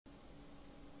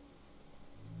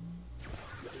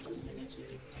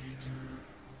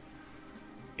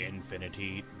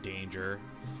Infinity Danger.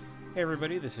 Hey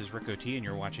everybody, this is RickoT and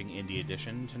you're watching Indie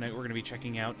Edition. Tonight we're going to be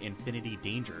checking out Infinity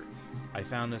Danger. I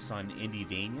found this on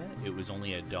Indievania. It was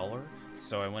only $1,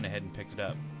 so I went ahead and picked it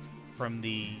up. From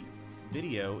the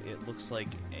video, it looks like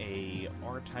a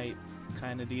R-type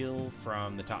kind of deal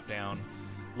from the top down.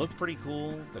 Looked pretty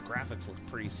cool. The graphics looked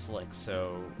pretty slick,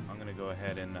 so I'm going to go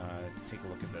ahead and take a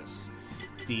look at this.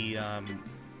 The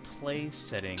play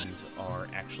settings are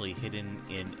actually hidden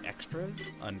in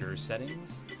extras under settings,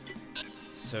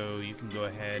 so you can go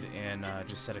ahead and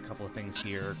just set a couple of things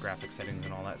here, graphic settings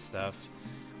and all that stuff,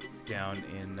 down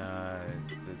in the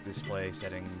display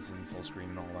settings and full screen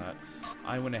and all that.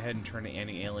 I went ahead and turned the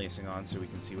anti-aliasing on so we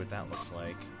can see what that looks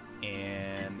like.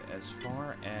 And as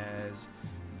far as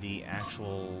the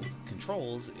actual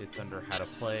controls, it's under how to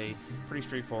play, pretty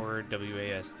straightforward.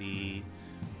 WASD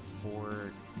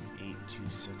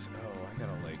 4826. Oh, I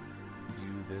gotta like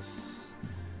do this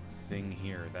thing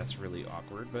here. That's really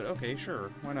awkward, but okay,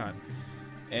 sure, why not?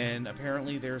 And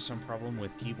apparently there's some problem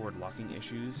with keyboard locking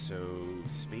issues, so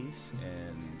space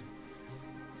and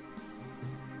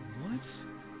what?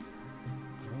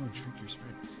 Grow and shrink your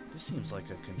spread. This seems like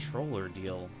a controller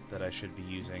deal that I should be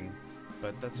using,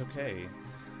 but that's okay.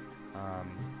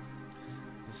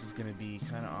 This is going to be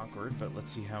kind of awkward, but let's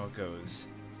see how it goes.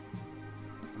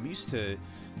 I'm used to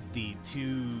the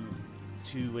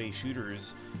two-way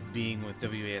shooters being with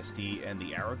WASD and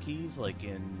the arrow keys, like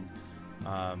in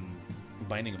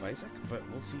Binding of Isaac, but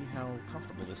we'll see how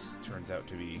comfortable this turns out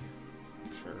to be.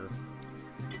 Sure.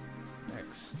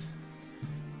 Next.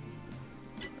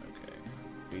 Okay.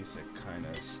 Basic kind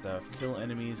of stuff. Kill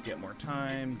enemies, get more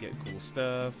time, get cool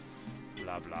stuff.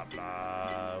 Blah, blah,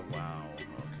 blah. Wow.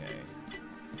 Okay.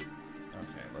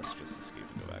 Okay, let's just escape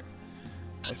and go back.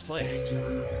 Let's play.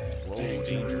 Whoa,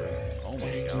 danger. Oh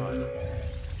my god.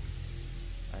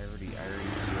 I already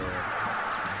feel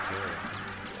scared.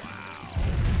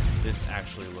 Wow. This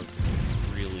actually looks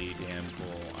really damn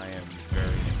cool. I am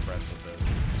very impressed with this.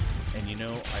 And you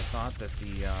know, I thought that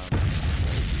the,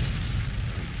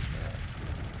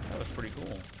 that was pretty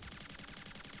cool.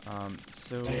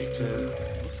 So it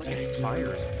looks like it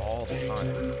fires all the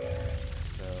time.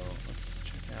 So let's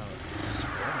check out.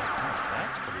 Oh,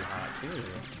 that's pretty hot too.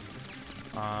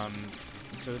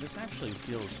 So this actually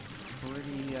feels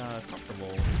pretty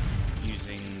comfortable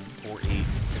using 4, 8,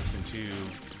 6, and 2 to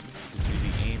do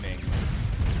the aiming.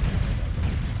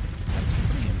 That's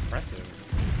pretty impressive.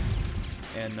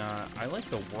 And I like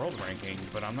the world ranking,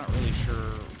 but I'm not really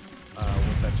sure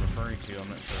what that's referring to. I'm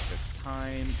not sure if it's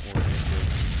time or if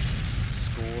it's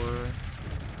score,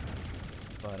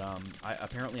 but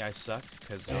apparently I suck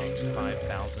because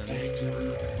 5,000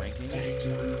 ranking.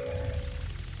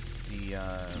 The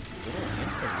little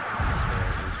info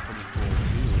there is pretty cool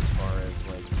too, as far as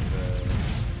like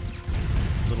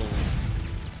the little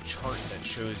chart that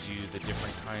shows you the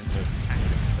different kinds of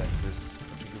tactics that this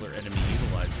particular enemy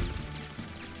utilizes.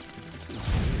 This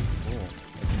is really cool.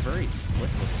 It's very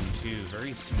slick looking too,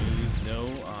 very smooth.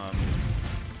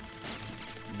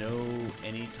 No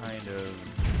any kind of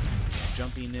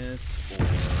jumpiness or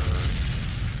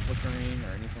flickering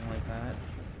or anything like that.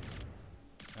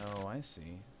 Oh, I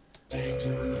see. Oops,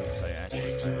 I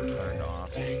actually kind of turned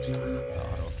off the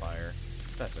auto fire.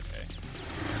 That's okay.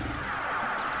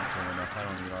 Enough, I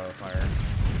don't need auto fire.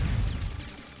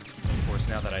 Of course,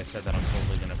 now that I said that, I'm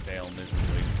totally going to fail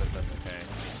miserably, but that's okay.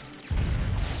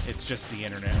 It's just the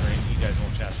internet, right? You guys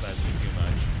won't chastise me too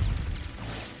much.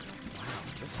 Wow,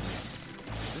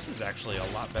 this is actually a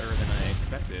lot better than I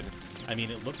expected. I mean,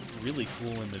 it looked really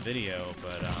cool in the video,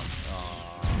 but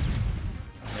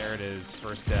there it is,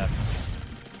 first death.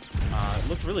 It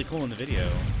looked really cool in the video,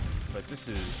 but this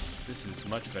is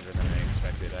much better than I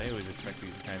expected. I always expect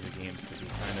these kinds of games to be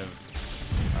kind of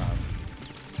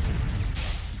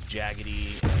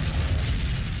jaggedy and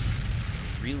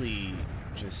really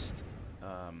just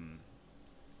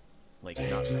like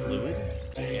not fluid,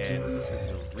 and this is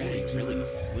a really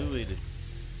fluid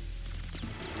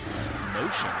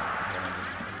motion. And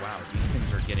wow, these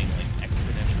things are getting like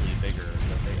exponentially bigger,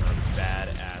 but they are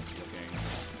badass looking.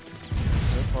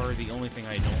 So far, the only thing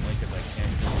I don't like is I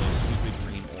can't kill those stupid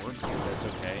green orbs, but that's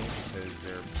okay because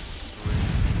they're free.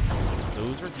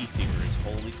 Those are heat seekers.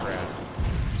 Holy crap!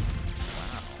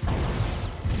 Wow.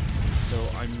 So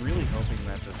I'm really hoping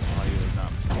that this audio is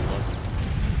not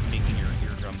making your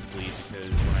eardrums bleed,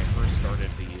 because when I first started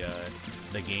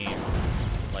the game,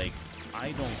 like,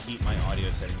 I don't keep my audio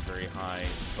settings very high,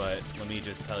 but let me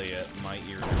just tell you, my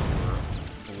ears were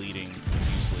bleeding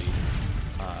profusely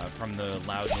from the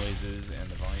loud noises and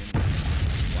the volume.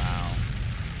 Wow.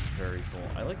 Very cool.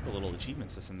 I like the little achievement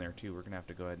system there too. We're gonna have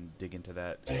to go ahead and dig into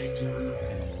that in a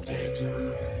little bit.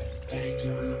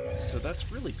 So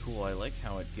that's really cool. I like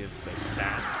how it gives the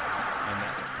stats and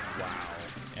that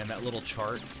and that little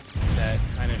chart that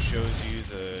kind of shows you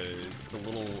the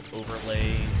little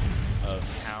overlay of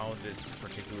how this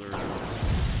particular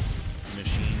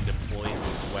machine deploys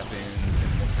its weapons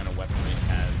and what kind of weaponry it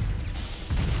has.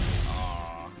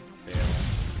 Aw, fail.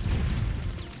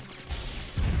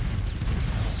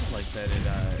 I also like that it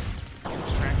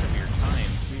keeps track of your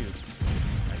time too.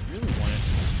 I really wanted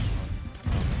to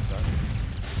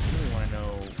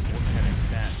know what kind of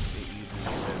stats it uses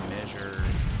to measure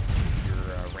your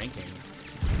ranking,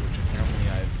 which apparently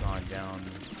I've gone down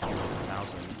 1,000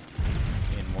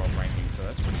 in world ranking, so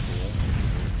that's pretty cool.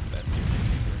 That's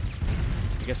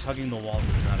I guess hugging the walls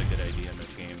is not a good idea in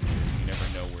this game. You never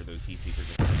know where those heat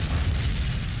seekers are coming from.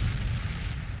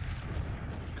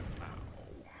 Wow.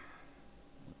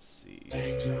 Let's see. The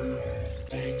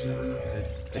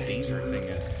danger thing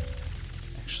is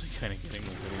actually kind of getting a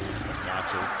little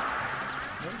obnoxious.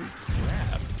 Holy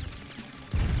crap.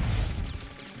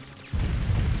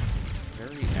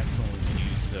 Very excellent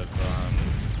use of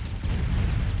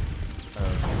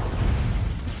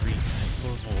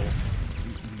recyclable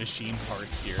machine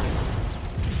parts here.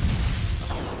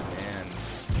 Oh man.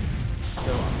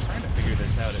 So I'm trying to figure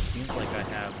this out. It seems like I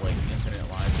have like infinite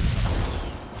lives or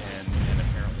something, and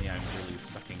apparently I'm really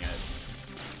sucking at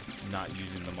not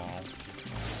using them all.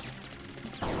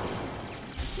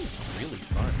 This is really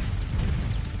fun.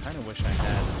 I kind of wish I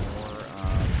had more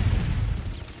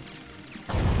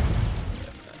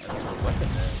a weapon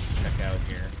to check out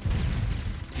here.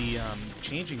 The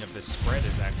changing of the spread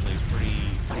is actually pretty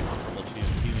comfortable too.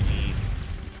 Q and E.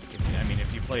 I mean,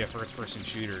 if you play a first-person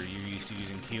shooter, you're used to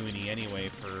using Q and E anyway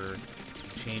for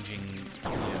changing,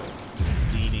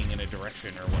 leaning in a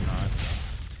direction or whatnot.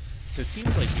 So it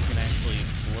seems like you can actually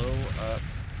blow up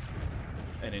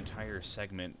an entire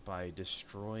segment by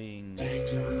destroying the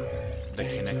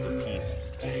connected piece.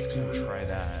 Let's go try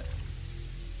that.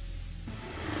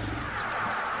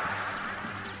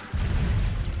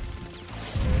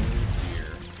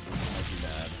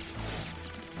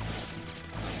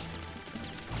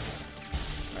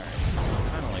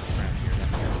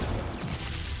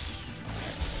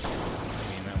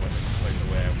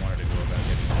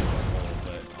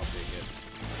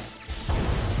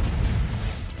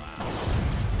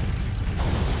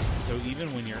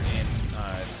 Even when you're in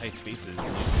tight spaces,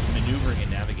 maneuvering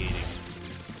and navigating is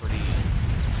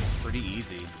pretty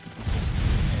easy,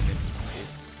 and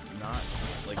it's not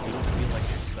like you don't feel like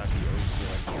you're stuck. You always feel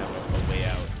like you have a way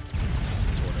out,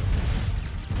 sort of.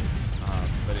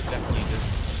 But it definitely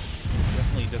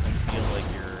doesn't feel like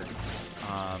you're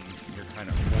kind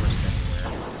of forced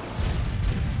anywhere.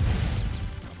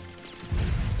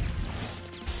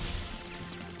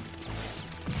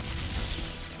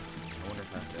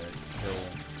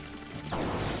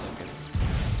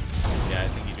 Yeah, I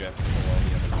think you do have to kill all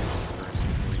the other ones first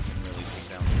before you can really take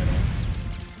down the middle.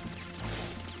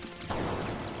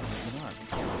 Come on.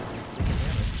 Let's take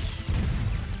damage.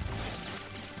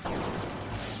 Oh.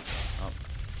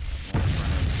 Almost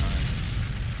run out of time.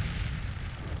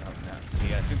 Oh, no.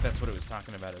 See, I think that's what it was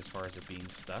talking about as far as it being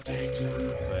stuck. But, I mean,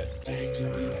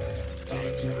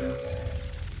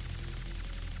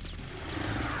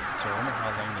 so I wonder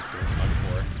how long this goes on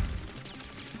for.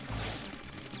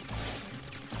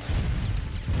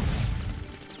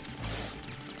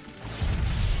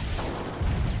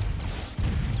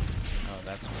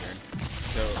 That's weird.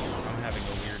 So I'm having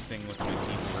a weird thing with my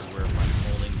keyboard where if I'm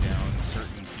holding down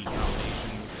certain key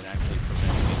combinations, it actually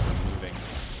prevents me from moving.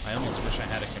 I almost wish I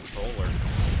had a controller.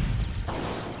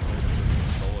 This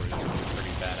would be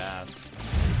pretty badass.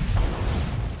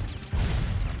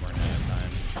 I'm running out of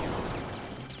time.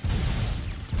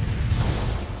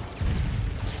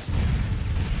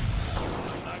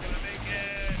 I'm not gonna make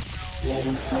it! No!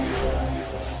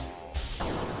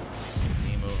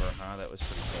 Game over, huh? That was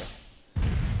pretty quick.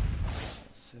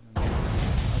 Oh,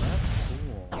 that's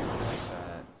cool. I like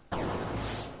that.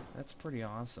 That's pretty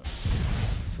awesome.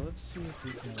 So let's see if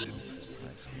we can high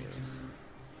scores.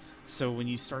 So when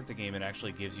you start the game, it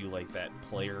actually gives you like that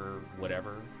player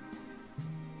whatever.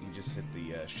 You just hit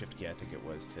the shift key, I think it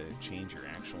was, to change your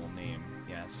actual name.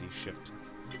 Yeah, see shift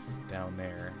down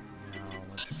there. Now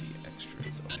let's see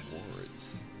extras, awards.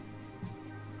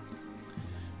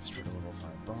 Start a level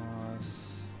 5 boss.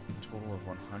 Total of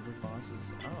 100 bosses.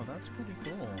 Oh, that's pretty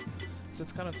cool. So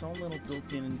it's got its own little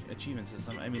built-in achievement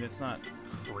system. I mean, it's not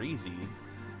crazy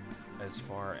as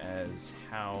far as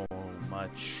how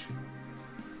much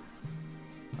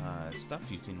stuff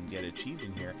you can get achieved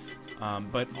in here,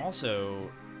 but also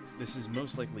this is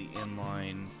most likely in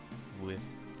line with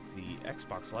the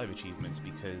Xbox Live achievements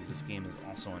because this game is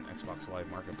also on Xbox Live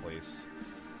Marketplace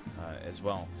as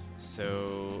well.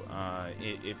 So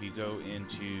if you go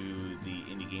into the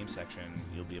indie game section,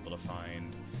 you'll be able to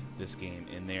find this game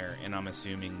in there, and I'm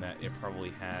assuming that it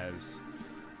probably has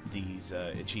these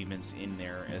achievements in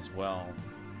there as well.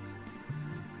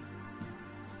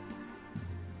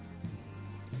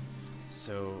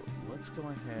 So let's go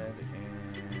ahead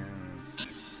and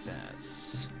see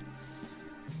stats.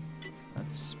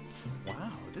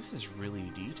 Wow, this is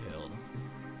really detailed.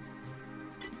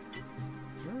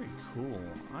 Very cool.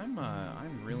 I'm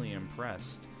really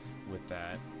impressed with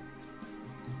that.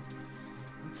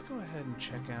 Let's go ahead and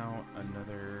check out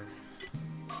another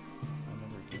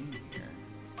game here.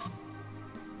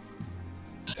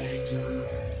 So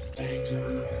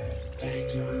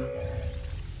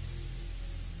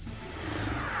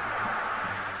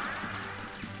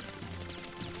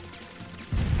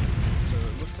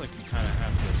it looks like you kind of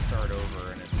have to start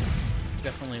over, and it's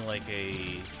definitely like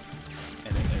a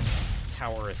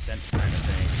tower ascent kind of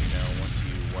thing, you know, once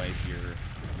you wipe your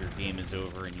game is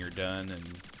over and you're done,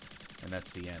 and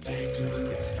that's the end. You just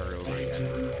get to start over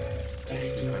again.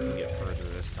 Let's see if I can get further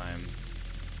this time.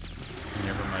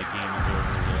 Whenever my game is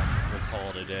over, we'll call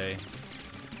it a day.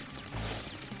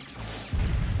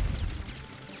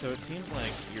 So it seems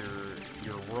like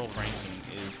your world ranking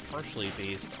is partially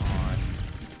based on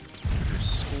your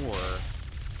score,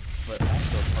 but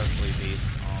also partially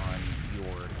based on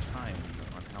your time,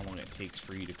 on how long it takes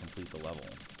for you to complete the level.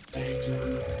 I'm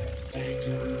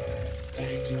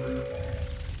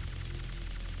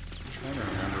trying to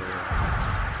remember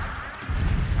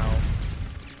how,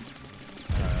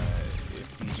 if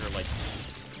these are like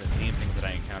the same things that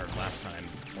I encountered last time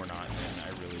or not, and I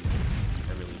really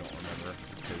don't remember,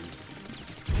 because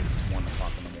it's 1 o'clock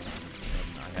in the morning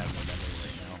and I have no memory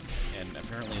right now, and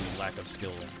apparently lack of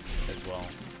skill as well.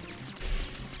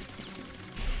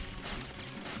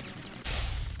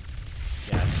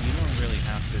 Yeah, so you don't really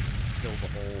have to kill the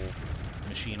whole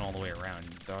machine all the way around.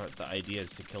 The idea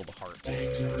is to kill the heart. I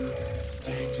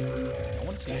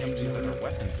want to see some of these other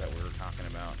weapons that we were talking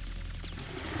about.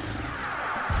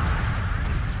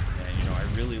 And, you know, I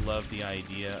really love the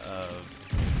idea of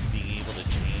being able to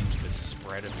change the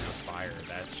spread of your fire.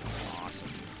 That's just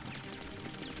awesome.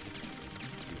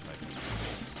 See if I can...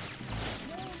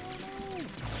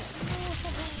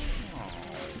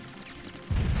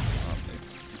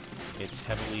 It's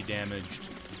heavily damaged.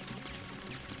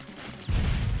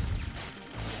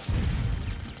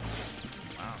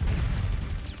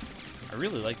 I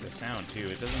really like the sound too.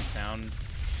 It doesn't sound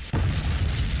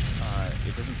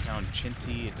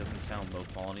chintzy. It doesn't sound low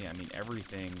quality. I mean,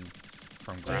 everything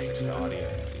from graphics to audio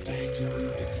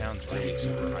it sounds really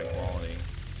super high quality.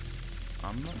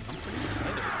 I'm pretty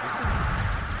excited.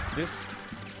 This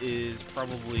is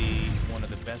probably one of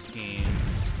the best games.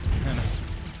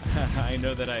 I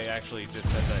know that I actually just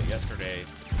said that yesterday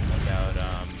about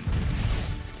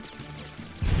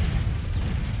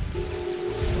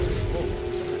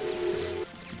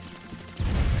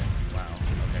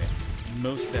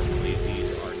most definitely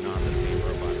these are not the same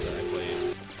robots that I played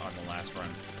on the last run.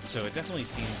 So it definitely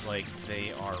seems like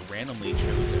they are randomly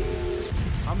chosen.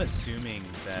 I'm assuming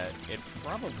that it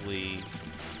probably,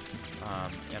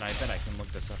 and I bet I can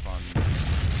look this up on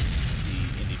the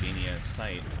Indievania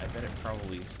site, I bet it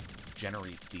probably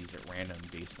generates these at random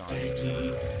based on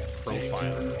the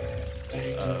profile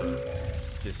of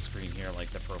this screen here, like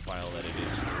the profile that it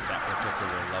is for that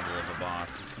particular level of a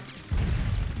boss.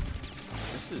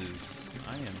 This is...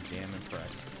 I am damn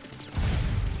impressed.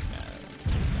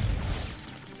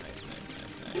 Nice.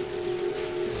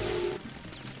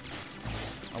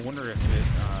 I wonder if it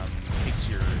takes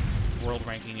your world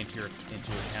ranking into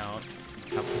account,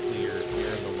 how quickly you're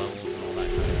clearing the levels and all that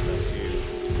kind of stuff too.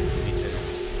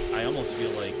 Because I almost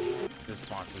feel like this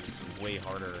boss is way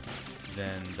harder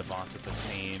than the boss at the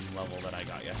same level that I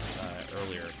got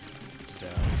earlier. So.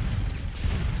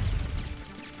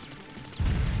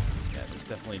 This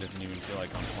definitely doesn't even feel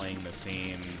like I'm playing the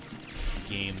same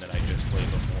game that I just played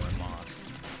before and lost.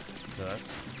 So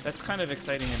that's kind of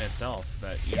exciting in itself,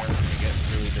 that you're not going to get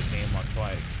really the same luck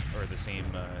twice, or the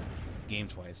same game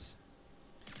twice.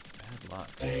 Bad luck.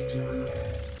 Alright.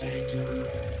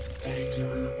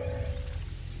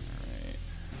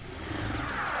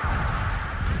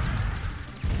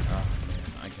 Oh man,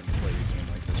 I can play a game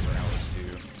like this for hours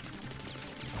too.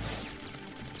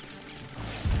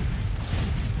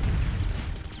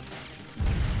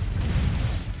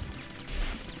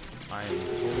 I am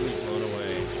totally blown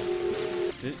away.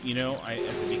 You know, at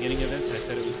the beginning of this, I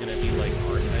said it was going to be like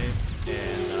R-Type,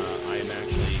 and I am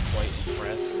actually quite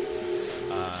impressed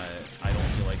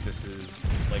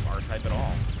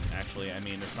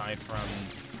mean, aside from,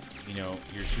 you know,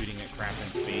 you're shooting at crap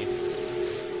in space,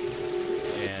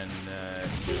 and,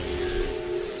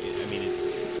 you know, I mean,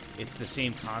 it's the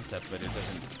same concept, but it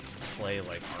doesn't play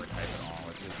like R-Type at all.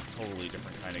 It's a totally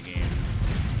different kind of game,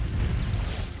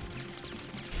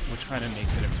 which kind of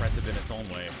makes it impressive in its own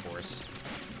way, of course.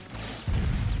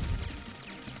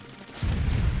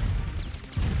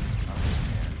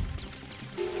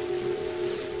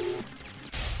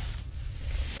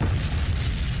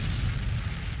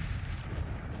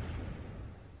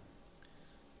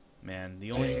 Man,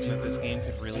 the only thing that this game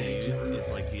could really use is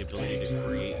like the ability to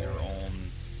create your own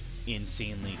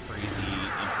insanely crazy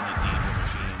infinite danger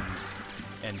machines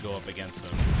and go up against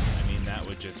them. I mean, that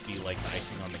would just be like the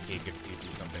icing on the cake if you do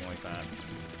something like that.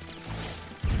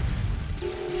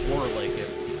 Or like if,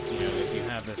 you know, if you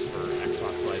have this for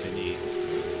Xbox Live Indie,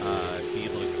 be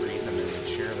able to create them and then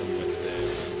share them with the...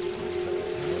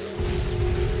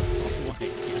 Oh my god,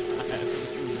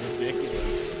 this is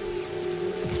ridiculous.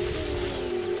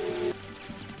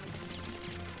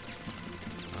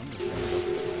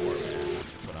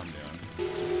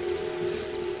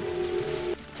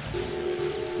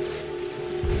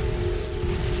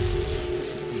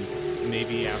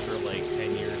 Maybe after like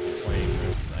 10 years of playing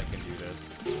this, I can do this.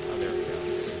 Oh, there we go.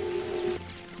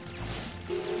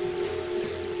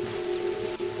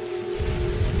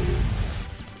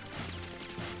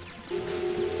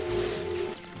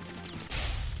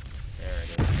 There it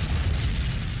is.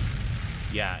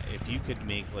 Yeah, if you could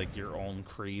make like your own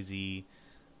crazy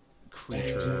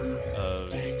creature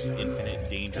of infinite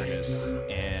dangerousness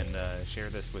and share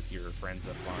this with your friends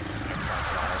up on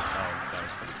Xbox Live. Oh, that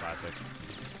was pretty classic.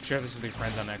 Share this with your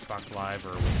friends on Xbox Live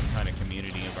or with some kind of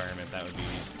community environment, that'd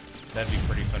be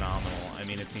pretty phenomenal. I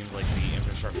mean, it seems like the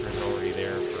infrastructure is already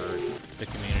there for the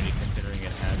community, considering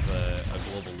it has a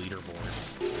global leaderboard.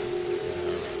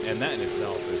 And that in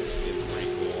itself is pretty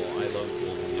cool. I love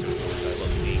global leaderboards. I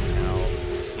love seeing how,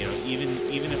 you know,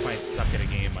 even if I suck at a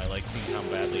game, I like seeing how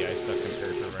badly I suck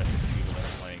compared to the rest of the people that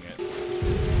are playing it. Oh,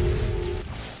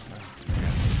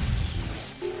 man.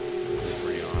 It's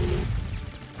pretty awesome.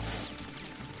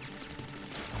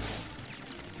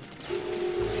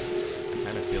 I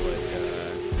kind of feel like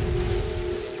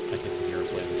I could sit here and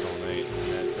play this all night.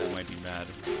 That might be mad.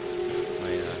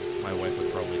 My wife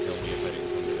would probably kill me if I didn't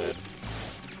come to bed.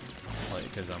 Like,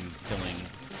 because I'm killing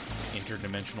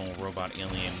interdimensional robot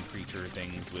alien creature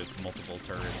things with multiple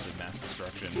turrets and mass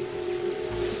destruction.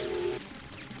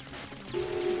 I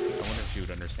wonder if she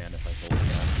would understand if I told her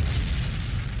that.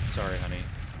 Sorry, honey.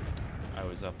 I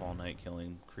was up all night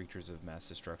killing creatures of mass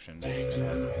destruction that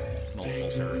had multiple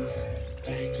turrets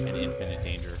and infinite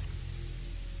danger.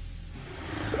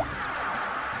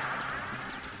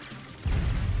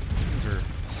 Things are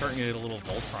starting to get a little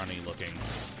Voltron-y looking.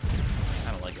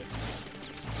 Kind of like it.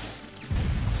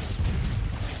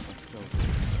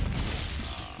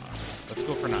 Let's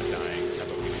go for not dying. How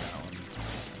about we do that one?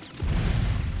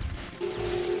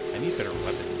 I need better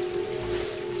weapons.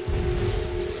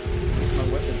 My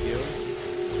weapons, yo.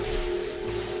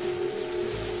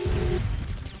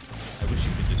 I wish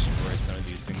you could destroy some of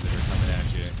these things that are coming at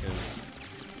you, because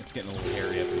it's getting a little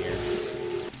hairy up in here.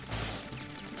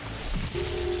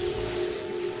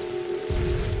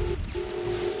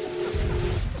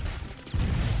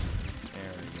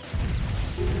 There we go.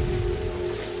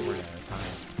 We're out of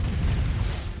time.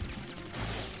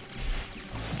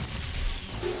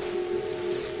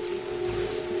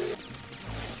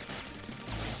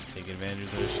 Take advantage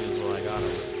of those shields while I got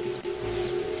them.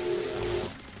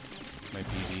 Might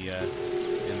be the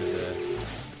end of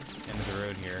the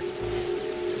road here.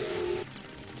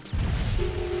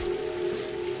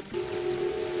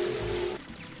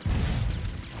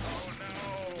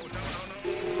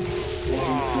 Oh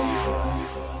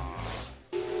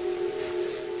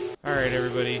no! All right,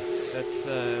 everybody.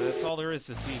 That's all there is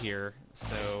to see here.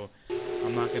 So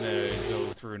I'm not gonna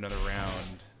go through another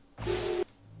round.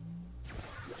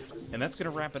 And that's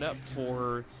going to wrap it up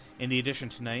for Indie Edition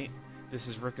tonight. This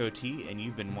is RickoT, and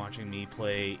you've been watching me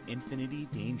play Infinity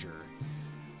Danger.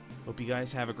 Hope you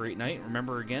guys have a great night.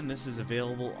 Remember, again, this is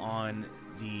available on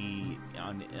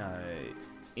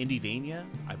Indievania.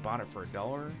 I bought it for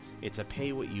 $1. It's a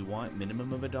pay-what-you-want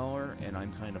minimum of $1, and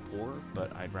I'm kind of poor,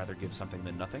 but I'd rather give something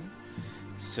than nothing.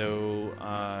 So,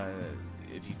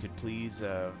 if you could please...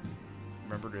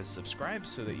 remember to subscribe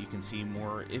so that you can see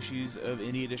more issues of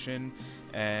Indie Edition,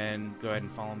 and go ahead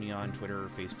and follow me on Twitter,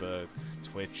 Facebook,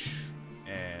 Twitch,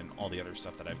 and all the other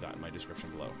stuff that I've got in my description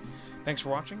below. Thanks for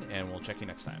watching, and we'll check you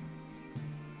next time.